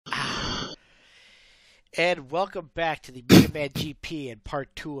And welcome back to the Mega Man GP and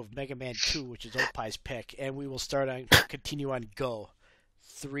part 2 of Mega Man 2, which is Opie's pick. And we will continue on Go.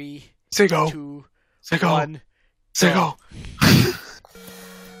 3, Say go. 2, Say go. 1, Say go.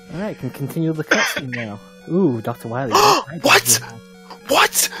 Alright, can continue the cutscene now. Ooh, Dr. Wily. What?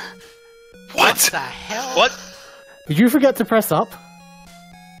 What? What the hell? What? Did you forget to press up?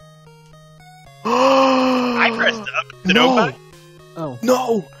 I pressed up. Did nobody? Oh.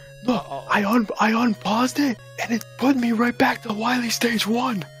 No. I unpaused it and it put me right back to Wily stage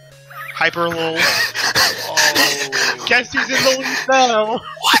 1. Hyper lol. Oh. Guess who's in the lead now?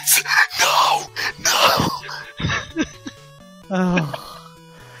 What? No. Oh.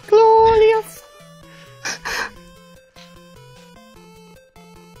 Glorious.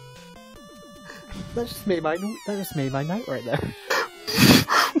 That just made my night right there.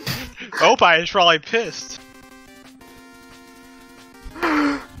 Opie is probably pissed.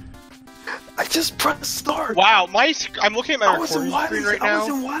 I just pressed start. Wow, I'm looking at my recording screen right now. I was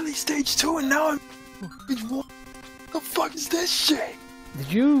in Wily stage 2 and now I'm stage 1. The fuck is this shit?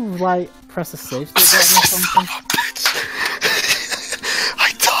 Did you, like, press a save state button or something?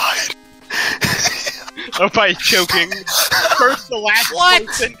 I died. Opie's choking. First to last What?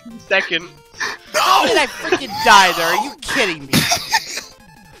 place in 2 seconds. How did I freaking die there? Are you kidding me?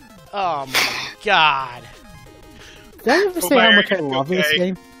 Oh my god. Did I ever say how much I love this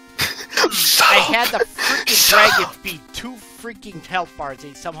game? I had the freaking dragon beat 2 freaking health bars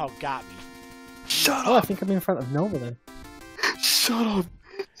and he somehow got me. Shut Oh, I up. think I'm in front of Nova then. Shut up.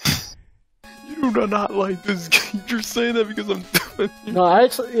 You do not like this game. You're saying that because I'm doing it. No,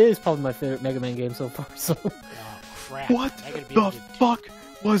 actually, it is probably my favorite Mega Man game so far, so... Oh crap. What Am I gonna be the able to... fuck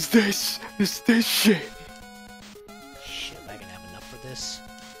was this? This shit. Shit, am I gonna have enough for this?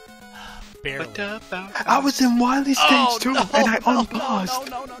 Barely. What about? I was in Wily stage 2 no, and I no, unpaused.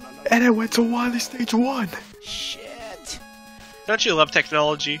 No. And I went to Wily stage 1. Shit. Don't you love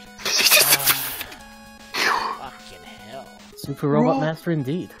technology? Fucking hell. Super Robot Roll. Master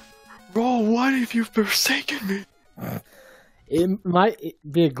indeed. Bro, why have you forsaken me? It might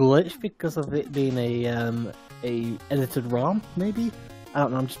be a glitch because of it being a edited ROM, maybe? I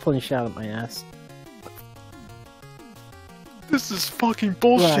don't know, I'm just pulling shit out of my ass. This is fucking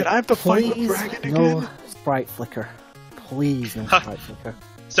bullshit. Right, I have to fight the please, dragon no again. sprite flicker. Please, no sprite flicker.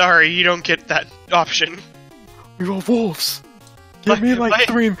 Sorry, you don't get that option. We are wolves. Give me like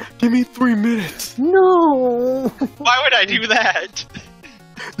Wait. Give me 3 minutes. No! Why would I do that?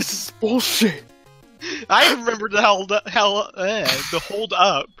 This is bullshit. I remember the hold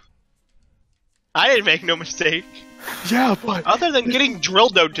up. I didn't make no mistake. Yeah, but Other than getting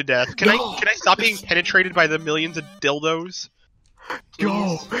drilled out to death, can No. I stop being penetrated by the millions of dildos?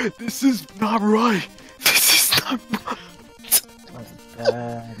 yo, this is not right. This is not right. That was a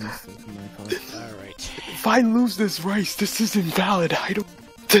bad mistake on my part. Alright. If I lose this race, this is invalid.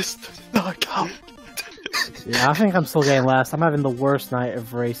 This does not count. Yeah, I think I'm still getting last. I'm having the worst night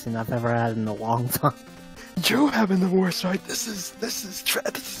of racing I've ever had in a long time. You're having the worst, right? This is Yeah,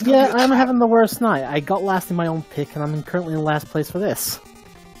 gonna be I'm having the worst night. I got last in my own pick, and I'm currently in last place for this.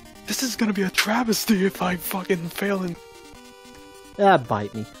 This is gonna be a travesty if I fucking fail and Yeah,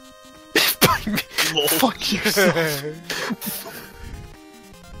 bite me. Lol. fuck yourself.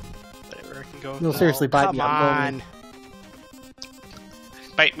 Whatever, I can go. No, seriously, bite Come me. I'm on.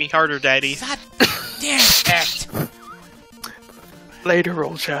 Bite me harder, daddy. God damn it. Later,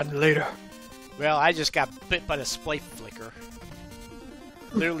 old Chad, later. Well, I just got bit by the sprite flicker.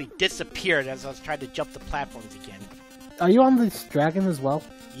 Literally disappeared as I was trying to jump the platforms again. Are you on this dragon as well?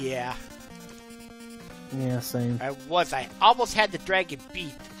 Yeah, Yeah, same. I was. I almost had the dragon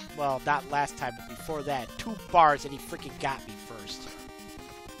beat. Well, not last time, but before that. 2 bars and he freaking got me first.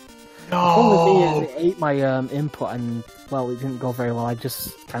 Only No. it ate my input and, well, it didn't go very well. I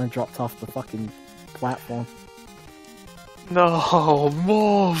just kind of dropped off the fucking platform. No,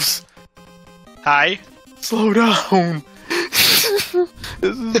 wolves. Hi. Slow down. This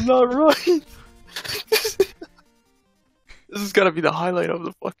is not right. This has got to be the highlight of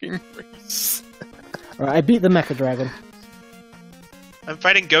the fucking race. Alright, I beat the Mecha Dragon. I'm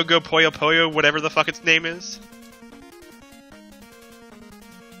fighting Go-Go Poyo Poyo, whatever the fuck its name is.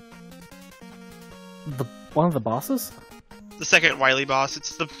 One of the bosses? The second Wily boss.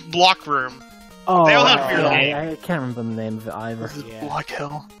 It's the block room. Oh, They all have weird yeah, names. I can't remember the name of it either. This is Yeah. Black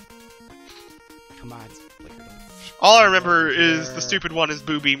Hell. Come on. All I remember is the stupid one is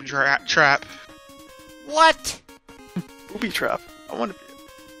Boo Beam Trap. What? Booby trap. I want a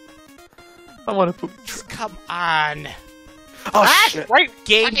booby trap. Just come on. Oh Ah, shit. Right,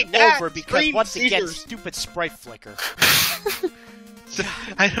 Game fucking that, over because scream once again, seizures. stupid sprite flicker.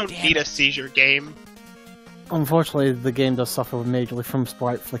 I don't Damn need a it. seizure game. Unfortunately, the game does suffer majorly from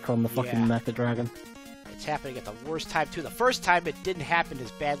sprite flicker on the fucking Yeah. Mecha Dragon. It's happening at the worst time too. The first time it didn't happen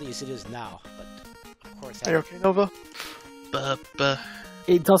as badly as it is now, but of course. Are you okay, Nova?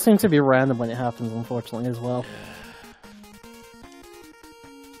 It does seem to be random when it happens, unfortunately, as well.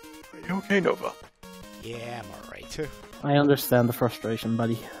 Are you okay, Nova? Yeah, I'm alright. I understand the frustration,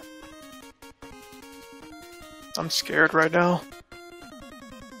 buddy. I'm scared right now.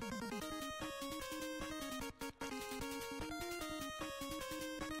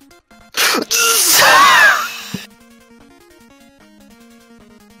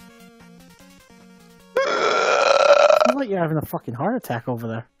 Sounds like you're having a fucking heart attack over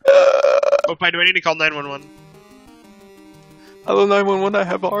there. Oh, do I need to call 911? Hello, 911. I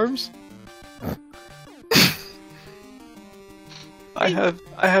have arms. I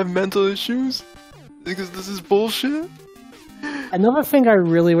have mental issues because this is bullshit. Another thing I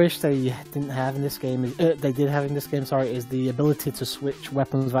really wish they didn't have in this game, they did have in this game, sorry, is the ability to switch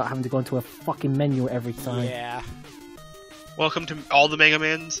weapons without having to go into a fucking menu every time. Yeah. Welcome to all the Mega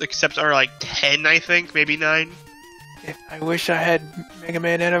Mans, except our like 10, I think, maybe 9. I wish I had Mega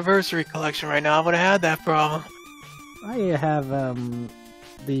Man Anniversary Collection right now. I would have had that problem. I have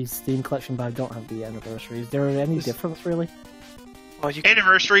the Steam collection, but I don't have the anniversary. Is there any difference, really? Well, you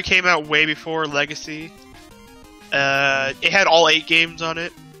Anniversary came out way before Legacy. It had all 8 games on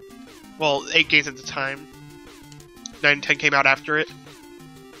it. Well, 8 games at the time. 9 and 10 came out after it.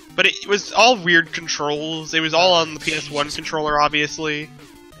 But it was all weird controls. It was all on the PS1 controller, obviously,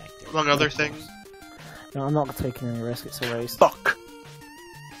 among other things. No, I'm not taking any risk, it's a race. fuck.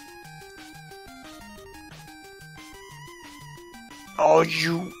 Oh,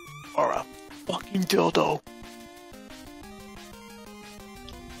 you are a fucking dildo.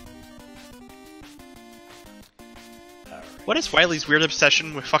 What is Wiley's weird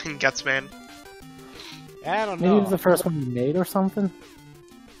obsession with fucking Guts, man? I don't Maybe know. it was the first one you made or something?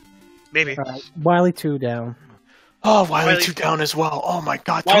 Maybe. Alright, Wily 2 down. Oh, Wily Wily- 2 down as well. Oh my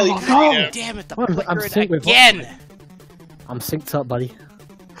god, Wily Turbo, 2 no! down. Damn it, the Well, I'm flickering synced with again! I'm synced up, buddy.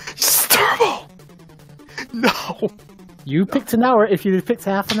 It's Turbo! No! You picked an hour. If you'd have picked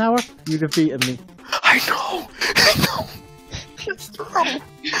half an hour, you'd have beaten me. I know! It's Turbo!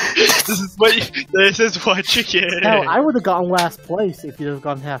 This is what you get. Hell, I would have gotten last place if you'd have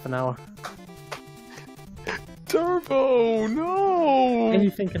gone half an hour. Turbo, no!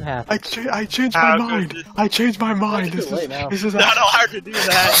 Anything can happen. I changed How my could mind. you- I changed my mind. It's too late now. This is Not allowed to do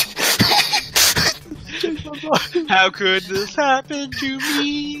that. changed my mind. How could this happen to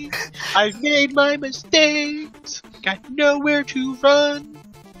me? I've made my mistakes. Got nowhere to run.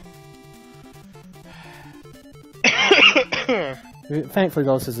 Thankfully,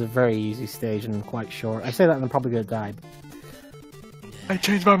 though, this is a very easy stage and quite short. I say that and I'm probably gonna die. I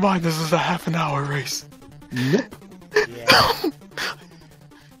changed my mind. This is a half an hour race. Nope. Yeah.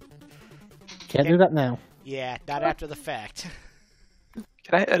 Can't do that now. Yeah, not after the fact.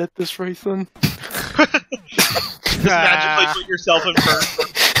 Can I edit this race then? Just magically put yourself in first.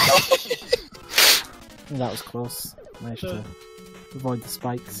 That was close. Managed to avoid the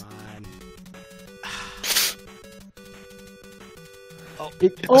spikes. Come on.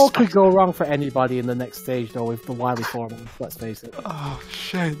 It all could go wrong for anybody in the next stage, though, with the Wily formula. Let's face it. Oh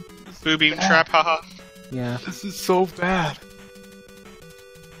shit. Boo beam trap, haha. Yeah. This is so bad.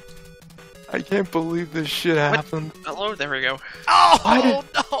 I can't believe this shit happened. Oh, there we go. Oh, Why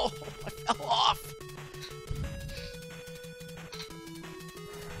no! I fell off!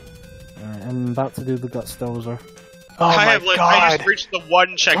 Alright, I'm about to do the Guts Dozer. Oh I my have god. I just reached the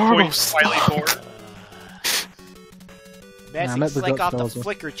one checkpoint Turbo, Wiley stop. 4. Managed I'm to at the flick off Guts the Dozer.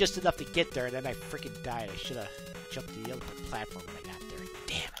 flicker just enough to get there, and then I freaking died. I should have jumped to the other platform when I got there.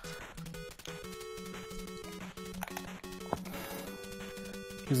 Damn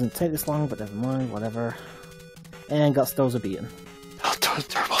it. Doesn't take this long, but never mind, whatever. And Guts Dozer beaten. Oh,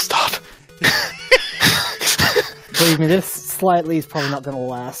 Turbo, stop. Believe me, this slightly is probably not gonna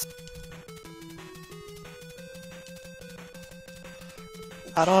last.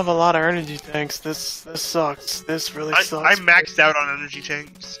 I don't have a lot of energy tanks. This sucks. This really sucks. I'm maxed out on energy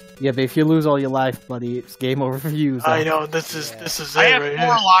tanks. Yeah, but if you lose all your life, buddy, it's game over for you. So. I know. This is I it have right 4 here.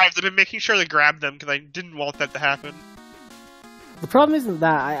 lives. I've been making sure to grab them because I didn't want that to happen. The problem isn't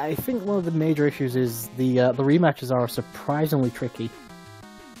that. I think one of the major issues is the rematches are surprisingly tricky.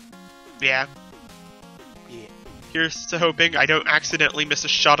 Yeah. Yeah. Here's to hoping I don't accidentally miss a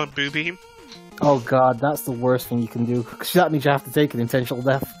shot on Boo Beam. Oh god, that's the worst thing you can do. 'Cause that means you have to take an intentional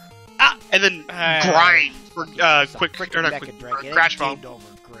death. Ah! And then grind for quick, Freaking or not Mecha quick, Dragon. It crash ain't bomb. gamed over.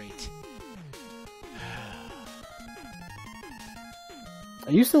 Great.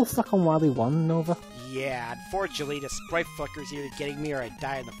 Are you still stuck on Wily 1, Nova? Yeah, unfortunately, the sprite flicker's either getting me or I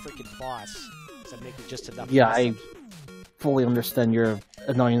die in the freaking boss. So I'm making just enough. Yeah, I fully understand your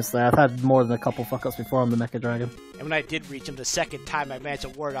annoyance there. I've had more than a couple fuck-ups before on the Mecha Dragon. And when I did reach him the second time, I managed to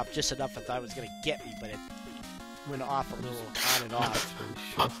ward off just enough I thought it was going to get me, but it went off a little on and off.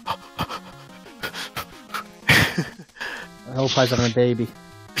 I hope I'm having a baby.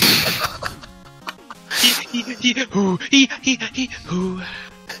 Who.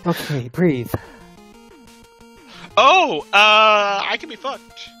 Okay, breathe. Oh, I can be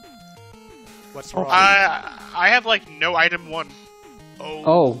fucked. What's wrong? I have like no item 1.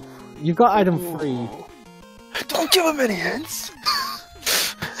 Oh, you've got item 3. Don't give him any hints.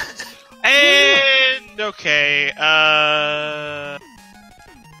 And okay,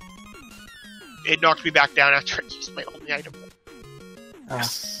 it knocked me back down after I used my only item.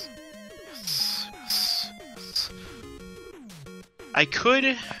 Yes. I could.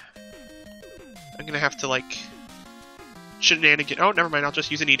 I'm gonna have to like shenanigan. Oh, never mind. I'll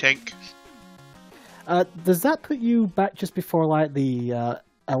just use an E-tank. Does that put you back just before like the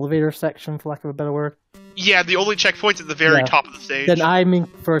elevator section, for lack of a better word? Yeah, the only checkpoint's at the very top of the stage. Then I'm in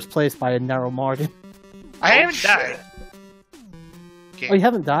first place by a narrow margin. I haven't died. Okay. Oh, you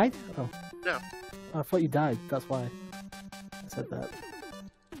haven't died? Oh. No. Oh, I thought you died. That's why I said that.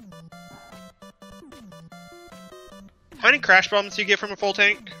 How many crash bombs do you get from a full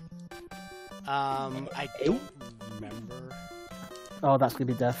tank? I don't remember. Oh, that's gonna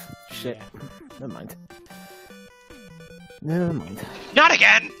be death. Shit. Yeah. Never mind. Never mind. Not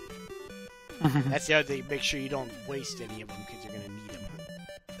again! That's the other thing. Make sure you don't waste any of them because you're gonna need them.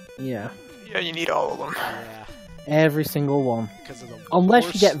 Yeah. Yeah, you need all of them. Yeah. Every single one. Because of the Unless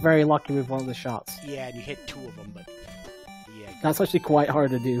worst... you get very lucky with one of the shots. Yeah, and you hit 2 of them, but yeah. That's actually quite hard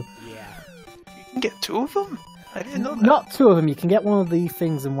to do. Yeah. You can get 2 of them? I didn't know that. Not 2 of them. You can get one of the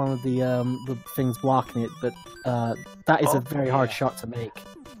things and one of the things blocking it, but that is a very hard shot to make.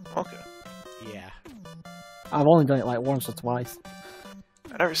 Okay. Yeah. I've only done it like once or twice.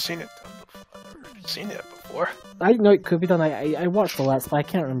 I've never seen it done before. I've never seen it before. I know it could be done. I watched the Let's Play. I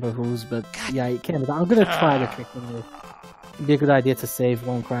can't remember whose, but yeah, it can be done. I'm gonna try the trick anyway. It'd be a good idea to save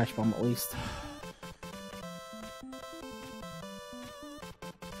one crash bomb at least.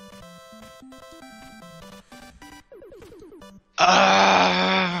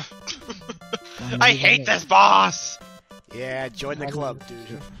 I hate this boss! Yeah, join the club,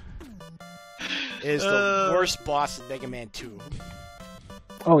 dude. It is the worst boss in Mega Man 2.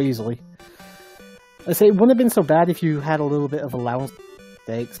 Oh, easily. I say it wouldn't have been so bad if you had a little bit of allowance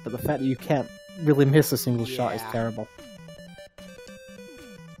mistakes, but the fact that you can't really miss a single shot is terrible.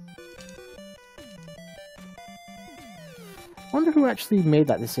 I wonder who actually made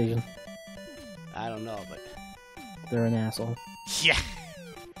that decision. I don't know, but They're an asshole. yeah.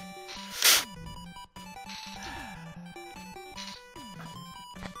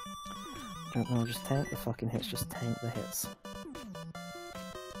 Don't know, just tank the fucking hits, just tank the hits.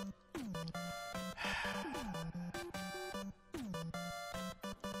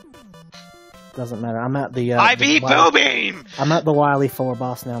 Doesn't matter, I'm at the I beat Boo Beam! I'm at the Wily 4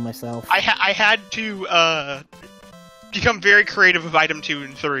 boss now myself. I had to become very creative with item 2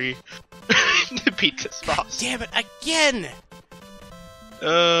 and 3 to beat this boss. Damn it, again!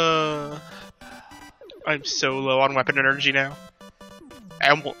 I'm so low on weapon energy now.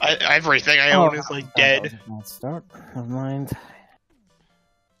 Everything I own is like dead. That was a bad start. Never mind.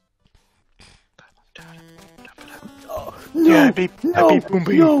 Yeah, I beat Boom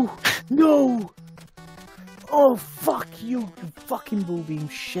Beam. No! Oh, fuck you, you fucking Boo Beam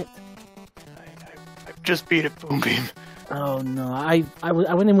shit. I just beat it, Boom Beam. Oh no, I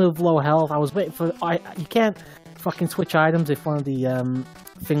went in with low health. I was waiting for you can't fucking switch items if one of the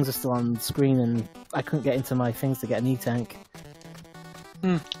things are still on the screen, and I couldn't get into my things to get an E-tank.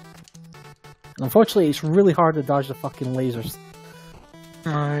 Unfortunately, it's really hard to dodge the fucking lasers.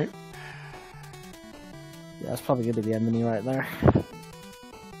 Alright. Yeah, that's probably gonna be the enemy right there.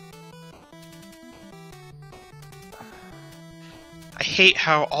 I hate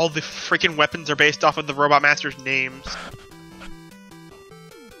how all the freaking weapons are based off of the Robot Master's names.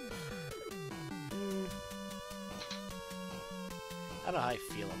 I don't know how I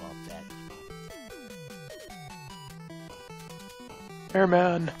feel about that.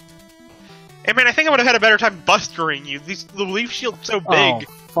 Airman. Hey man, I think I would have had a better time bustering you. The leaf shield's so big.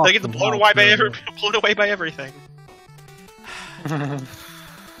 Oh, They get blown away by everything.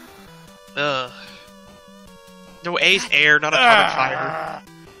 Ugh. No, A's air, not atomic fire.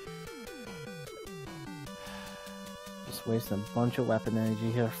 Just wasting a bunch of weapon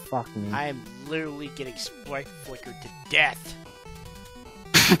energy here. Fuck me. I am literally getting sprite flickered to death.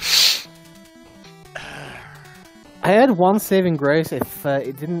 had one saving grace if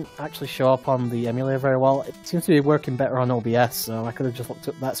it didn't actually show up on the emulator very well. It seems to be working better on OBS, so I could have just looked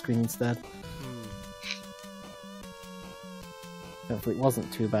up that screen instead. Hopefully it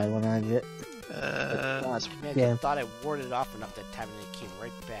wasn't too bad when I did it. Man, I thought I warded it off enough that time and it came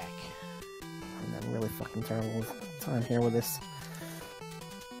right back. I'm really fucking terrible time here with this.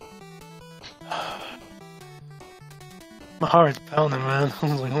 My heart's pounding, man. I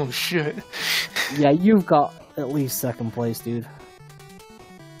was like, oh shit. Yeah, you've got at least second place, dude.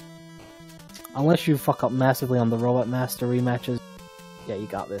 Unless you fuck up massively on the Robot Master rematches. Yeah, you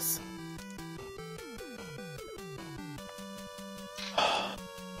got this.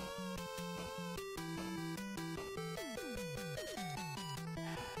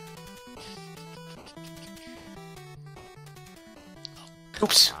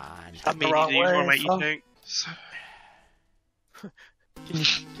 Oops. I made you use one of my E-tanks.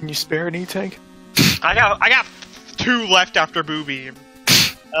 Can you spare an E-tank? I got 2 left after Booby.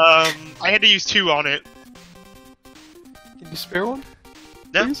 I had to use 2 on it. Can you spare one?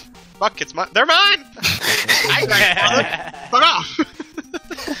 No, Please? fuck, it's mine. They're mine. Fuck off.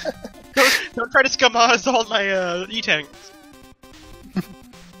 don't try to scum us all my E-tanks.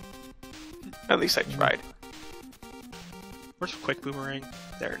 At least I tried. Where's Quick Boomerang?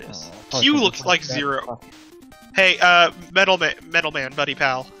 There it is. Oh, Q looks like 0. Hey, Metal Man, buddy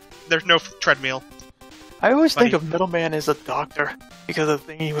pal. There's no treadmill. I always Buddy. think of Metal Man as a doctor because of the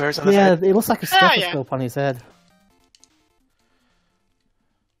thing he wears on his Yeah, head. it looks like a stethoscope on his head.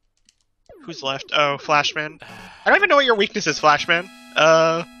 Who's left? Oh, Flashman. I don't even know what your weakness is, Flashman.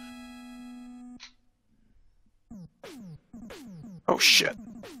 Oh shit.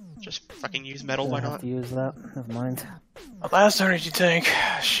 Just fucking use metal, Gonna why have not? to use that. Never mind. My last energy tank.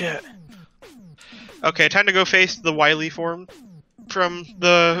 Shit. Okay, time to go face the Wily form from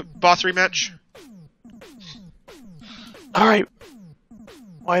the boss rematch. Alright.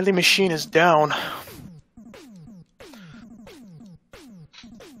 Wily Machine is down.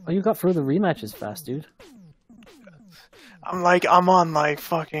 Oh, you got through the rematches fast, dude. I'm on my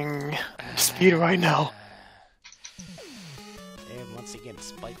fucking speed right now. And once again,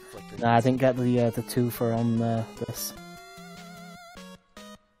 spike flicker. Nah, I didn't get the 2 for on this.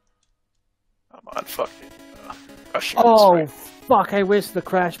 I'm on fucking Russian Oh, right. fuck, I wasted the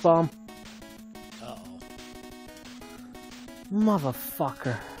crash bomb. Uh-oh.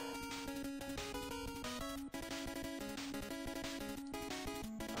 Motherfucker.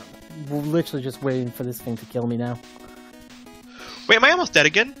 We're literally just waiting for this thing to kill me now. Wait, am I almost dead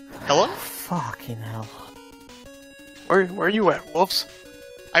again? Hello? Fucking hell. Where are you at, Wolves?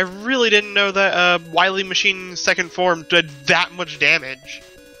 I really didn't know that Wily Machine's second form did that much damage.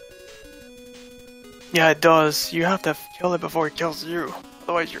 Yeah, it does. You have to kill it before it kills you.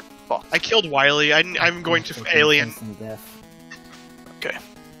 Otherwise, you're fucked. I killed Wily. I'm going to Alien. Instant death. Okay.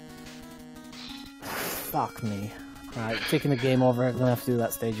 Fuck me. Right, taking the game over, I'm gonna have to do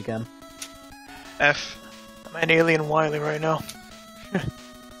that stage again. F. I'm at Alien Wily right now.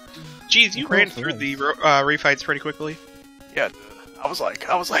 Jeez, you Cool, ran so through nice. the refights pretty quickly. Yeah, I was like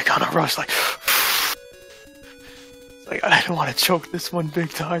on a rush, like. It's like I didn't want to choke this one big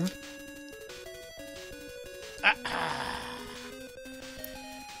time.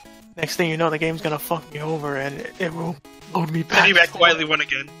 Next thing you know, the game's gonna fuck me over and it will load me back. Send you back Wily one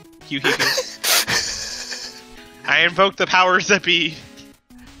again. Hee hee hee. I invoke the powers that be.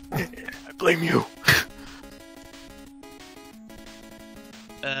 I blame you.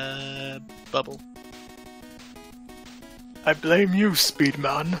 Bubble. I blame you,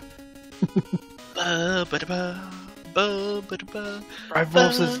 Speedman.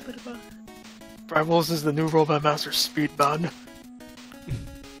 Rivals is the new Robot Master Speedman.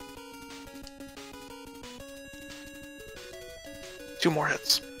 Two more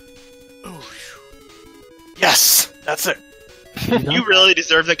hits. Oh, Yes! That's it. you really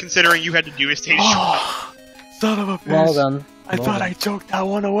deserve that considering you had to do a stage. Oh, son of a bitch. Well done. I Well thought done. I choked that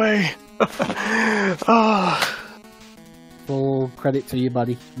one away. Oh. Full credit to you,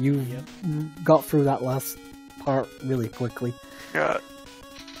 buddy. You got through that last part really quickly. Yeah.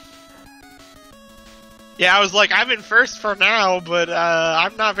 Yeah, I was like, I'm in first for now, but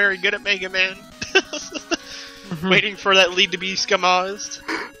I'm not very good at Mega Man. Waiting for that lead to be scumized.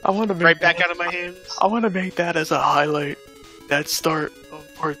 I want to make Right back that, out of my hands. I want to make that as a highlight. That start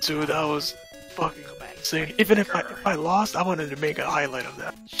of part 2, that was fucking insane. Even if I lost, I wanted to make a highlight of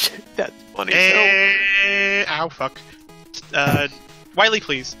that. Shit, that's funny. Ow, fuck. Wily,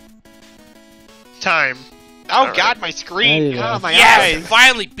 please. Time. Oh All god, right. my There screen! you go. Oh, my Yes! eyes!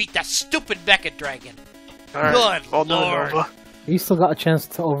 Finally beat that stupid Mecha Dragon. Alright, Good well done, lord. Nova. You still got a chance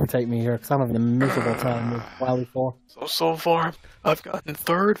to overtake me here, because I'm having a miserable time with Wily 4. So far, I've gotten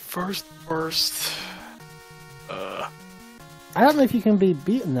third, first. I don't know if you can be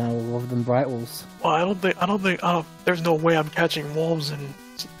beaten now other than Bright Wolves. Well, I don't think, there's no way I'm catching wolves in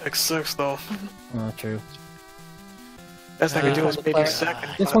X6 though. Oh, true. Best I can do is maybe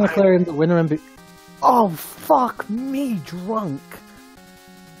second. Just want to clear in the winner and be... Oh, fuck me, drunk.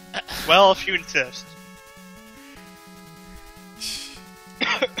 Well, if you insist.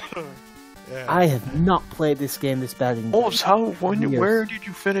 Yeah. I have not played this game this bad in Wolves, years. where did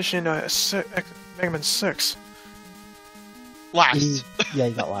you finish in Mega Man 6? Last. Yeah,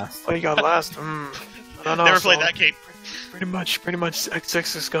 you got last. Oh, you got last. I don't know. Never played that game. Pretty much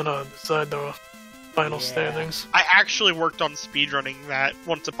X6 is gonna decide the final Yeah. standings. I actually worked on speedrunning that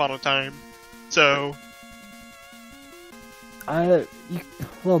once upon a time. So,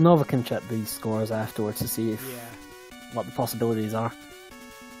 Well, Nova can check these scores afterwards to see if Yeah. what the possibilities are.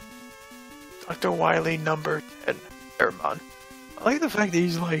 Dr. Wily number 10, Airman. I like the fact that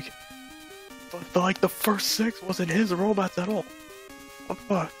he's like, but the first 6 wasn't his robots at all. What the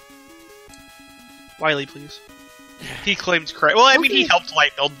fuck? Wiley, please. He claims credit. Well, I mean, he helped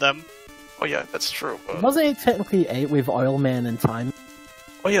light build them. Oh yeah, that's true. Wasn't it technically 8 with Oilman and Time?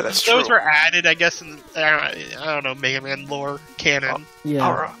 Oh yeah, that's true. Those were added, I guess, in I don't know, Mega Man lore canon. Yeah.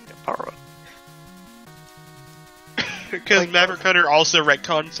 Power up. Because Maverick Hunter also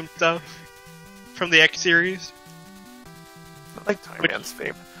retconned some stuff from the X series. I like Time Man's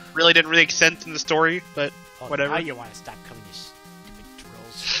theme. Really didn't make sense in the story, but Oh, whatever. Now you want to stop coming, you stupid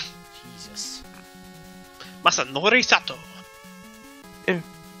drills. Jesus. Masanori Sato. In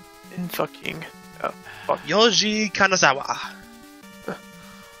fucking Yoji Kanazawa.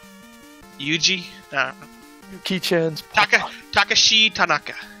 Yuji. Yuki-chan's Takashi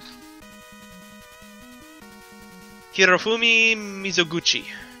Tanaka. Hirofumi Mizoguchi.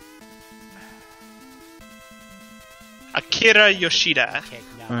 Akira Yoshida. Okay,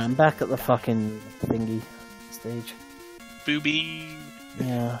 now. Alright, I'm back at the fucking thingy stage. Booby.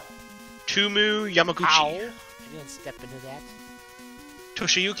 Yeah. Tumu Yamaguchi. Ow. I didn't step into that.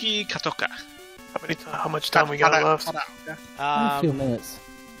 Toshiyuki Katoka. How much time we got left? A few minutes.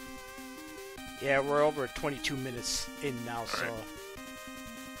 Yeah, we're over 22 minutes in now, so...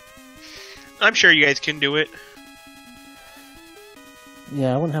 I'm sure you guys can do it.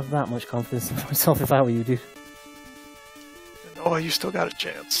 Yeah, I wouldn't have that much confidence in myself if I were you, dude. Oh, you still got a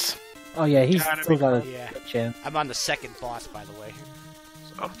chance. Oh yeah, he's Gotta still be- got a Yeah. chance. I'm on the second boss, by the way.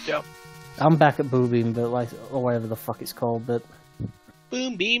 So, yeah. I'm back at Boobeam, but or whatever the fuck it's called, but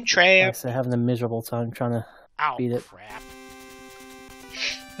Boom Beam like Trap. I say, having a miserable time trying to Ow, beat it. crap.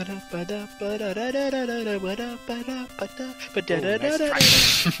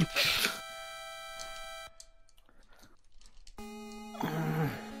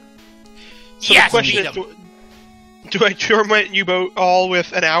 So Yes, the question beat is, do I torment you both all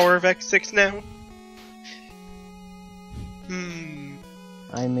with an hour of X6 now?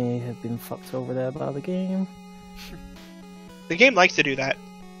 I may have been fucked over there by the game. The game likes to do that.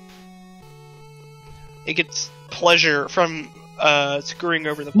 It gets pleasure from screwing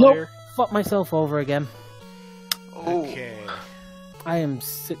over the Nope, player. fuck myself over again. Oh. Okay. I am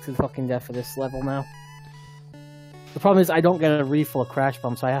sick to fucking death of this level now. The problem is I don't get a refill of Crash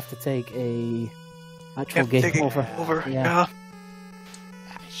Bomb, so I have to take a actual Can't take game it over. Yeah.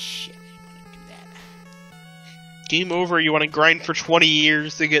 Ah, shit, I didn't want to do that. Game over. You want to grind for 20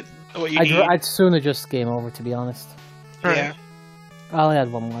 years to get what you need. I'd sooner just game over, to be honest. Yeah. I only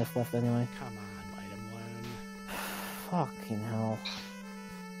had one life left anyway. Come on, item one. Fucking hell.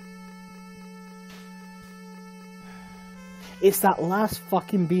 It's that last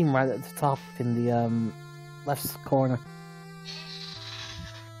fucking beam right at the top in the left corner.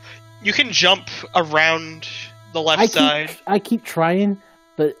 You can jump around the left side. I keep trying,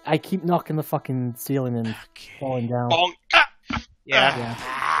 but I keep knocking the fucking ceiling and Okay. falling down. Bonk. Ah! Yeah. Yeah.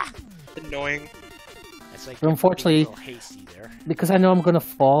 Ah, Annoying. that's like But unfortunately- a little hasty there. Because I know I'm gonna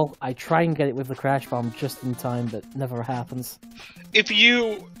fall, I try and get it with the Crash Bomb just in time, but never happens. If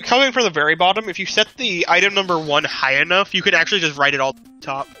you, coming from the very bottom, if you set the item number 1 high enough, you can actually just write it all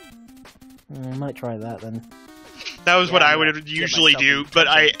top. I might try that then. That was Yeah, what I I'm would gonna usually get do, myself but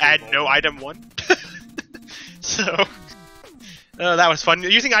I in add trouble. no item 1. So, that was fun.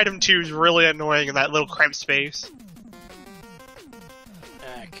 Using item 2 is really annoying in that little cramped space.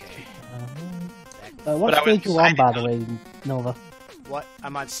 Okay. What But I stage was you on, by the excited. way, Nova? What?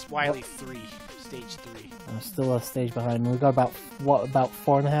 I'm on Wiley 3, stage 3. I'm still a stage behind. We got about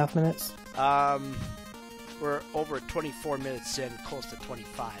 4.5 minutes? We're over 24 minutes in, close to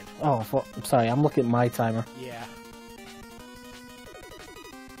 25. Oh, I'm sorry, I'm looking at my timer. Yeah.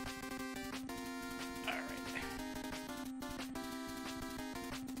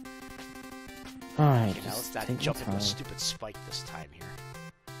 Alright, Okay, now let's just not take jump your into a time. stupid spike this time here.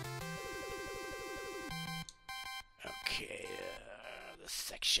 Okay, this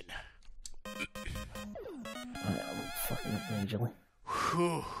section. Alright, I'm fucking it majorly.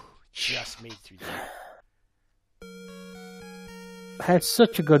 Whew, just made through that. I had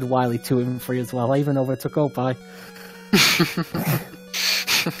such a good Wily 2 and 3 as well. I even overtook Opie. I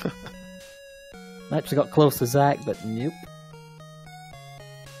actually got close to Zach, but nope.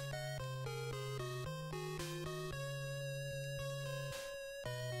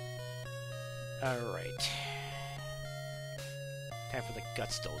 Alright. Time for the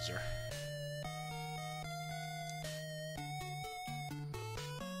Guts Dozer.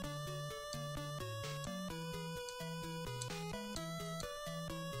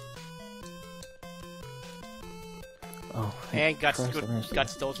 Oh, And Guts Christ, I managed to-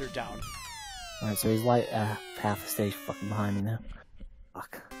 Dozer down. Alright, so he's like half the stage fucking behind me now.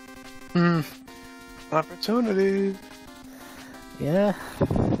 Fuck. Opportunity. Yeah.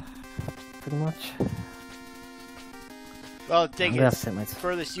 Pretty much. Well, the thing I'm gonna have is, to take my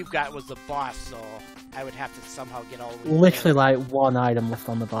furthest you got was the boss, so I would have to somehow get all the way literally like one item left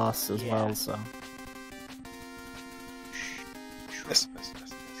on the boss as Yeah. well, so. Yes, yes,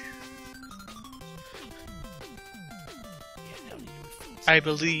 yes. Yeah, now we need to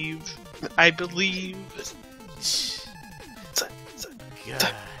refuse. I believe.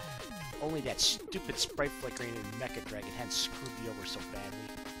 God. Only that stupid sprite flickering in Mecha Dragon had screwed me over so badly.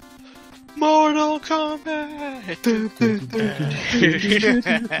 Mortal Kombat.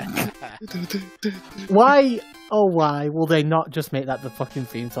 Why, oh why, will they not just make that the fucking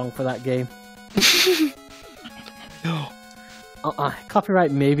theme song for that game? No.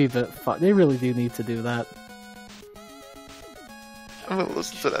 Copyright maybe, but fuck, they really do need to do that. I'm gonna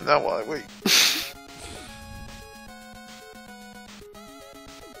listen to that now while I wait.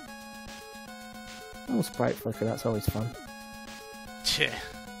 Oh, sprite flicker, that's always fun. Yeah.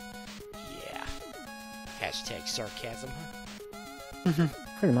 Hashtag sarcasm, huh?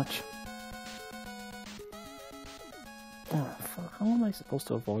 Pretty much. Oh, fuck, how am I supposed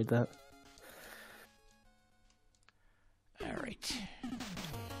to avoid that? Alright.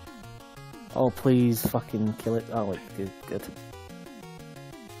 Oh, please fucking kill it. Oh, wait, good, good.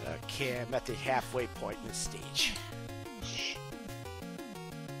 Okay, I'm at the halfway point in this stage.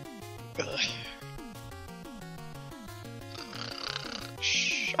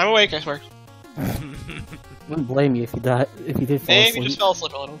 Shh, I'm awake, I swear. Wouldn't blame you if you died, if you did fall Maybe asleep. just fell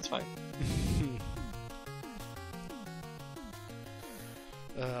asleep a little, it's fine.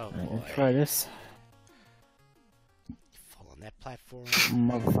 Oh Alright, boy. let's try this. Fall on that platform.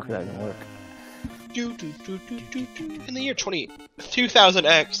 Motherfucker, that didn't work. In the year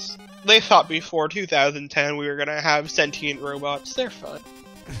 2000X, they thought before 2010 we were gonna have sentient robots. They're fun.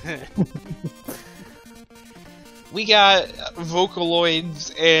 We got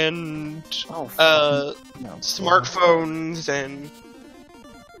Vocaloids and Oh, fuck. No, smartphones and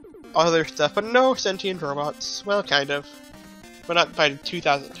other stuff, but no sentient robots. Well, kind of, but not by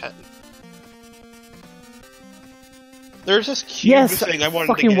 2010. There's this cube Yes, thing I wanted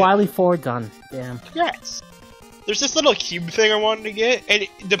to fucking get. Wily 4 done. Damn. Yes. There's this little cube thing I wanted to get, and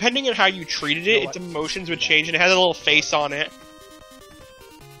depending on how you treated it, its emotions would change, and it had a little face on it.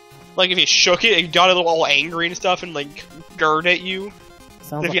 Like, if you shook it, it got a little all angry and stuff, and, like, glared at you.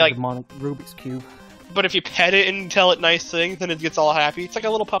 Sounds If like you, a like- demonic Rubik's Cube. But if you pet it and tell it nice things, then it gets all happy. It's like a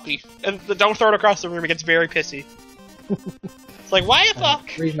little puppy. And don't throw it across the room, it gets very pissy. It's like, why the fuck?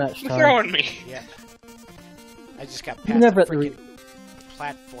 Rematch You time. throwing me? Yeah. I just got You past never the at the freaking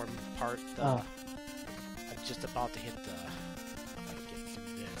platform part. Oh. I'm just about to hit the... If I can get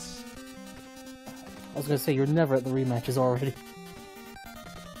through this. I was gonna say, you're never at the rematches already.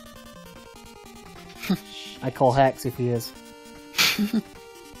 I call hacks if he is.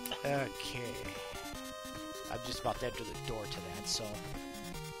 Okay. I'm just about to enter the door to that, so...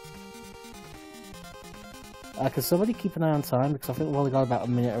 Can somebody keep an eye on time? Because I think we've only got about a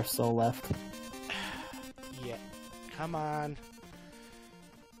minute or so left. Yeah. Come on.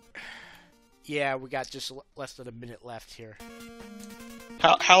 Yeah, we got just less than a minute left here.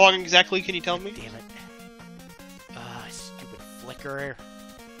 How long exactly can you tell me? Damn it. Stupid flicker.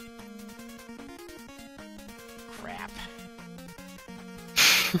 Crap.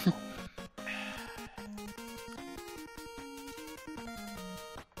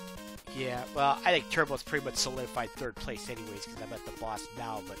 Yeah, well, I think Turbo's pretty much solidified third place anyways, because I'm at the boss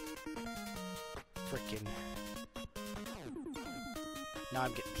now, but... Frickin'... Now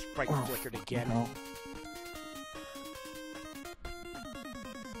I'm getting sprite Oh, flickered again. No.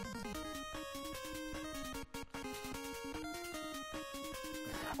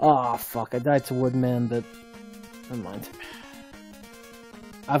 Oh fuck! I died to Woodman, but never mind.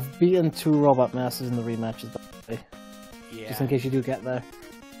 I've beaten 2 Robot Masters in the rematches, by the way. Yeah. Just in case you do get there.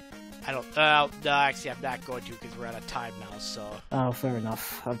 I don't. No, actually, I'm not going to because we're out of time now. So. Oh, fair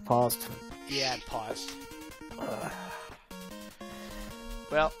enough. I've paused. Yeah, I paused.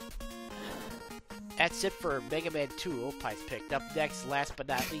 Well, that's it for Mega Man 2 Opie's pick. Up next, last but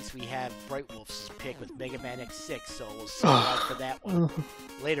not least, we have Bright Wolf's pick with Mega Man X6. So we'll see you out for that one.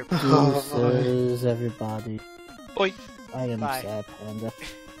 Later. Deuces, everybody. Oi. I am Bye. sad,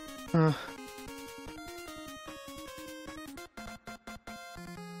 Panda.